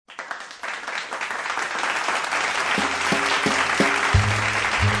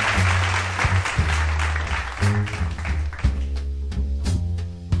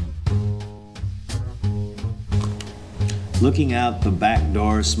Looking out the back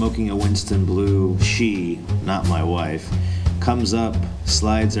door, smoking a Winston Blue, she, not my wife, comes up,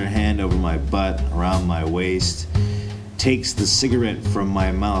 slides her hand over my butt, around my waist, takes the cigarette from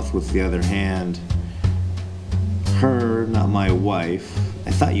my mouth with the other hand. Her, not my wife.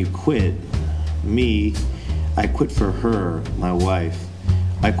 I thought you quit. Me, I quit for her, my wife.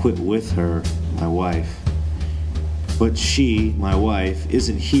 I quit with her, my wife. But she, my wife,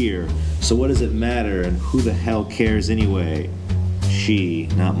 isn't here, so what does it matter, and who the hell cares anyway? She,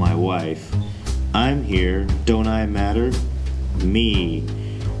 not my wife. I'm here, don't I matter? Me.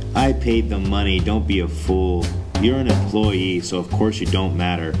 I paid the money, don't be a fool. You're an employee, so of course you don't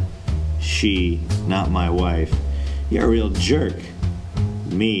matter. She, not my wife. You're a real jerk.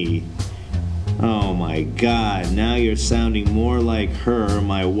 Me. Oh my God, now you're sounding more like her,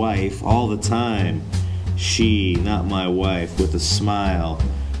 my wife, all the time. She, not my wife, with a smile.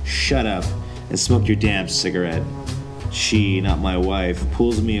 Shut up and smoke your damn cigarette. She, not my wife,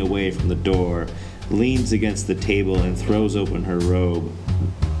 pulls me away from the door, leans against the table and throws open her robe.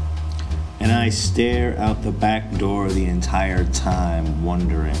 And I stare out the back door the entire time,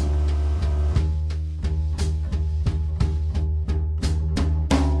 wondering.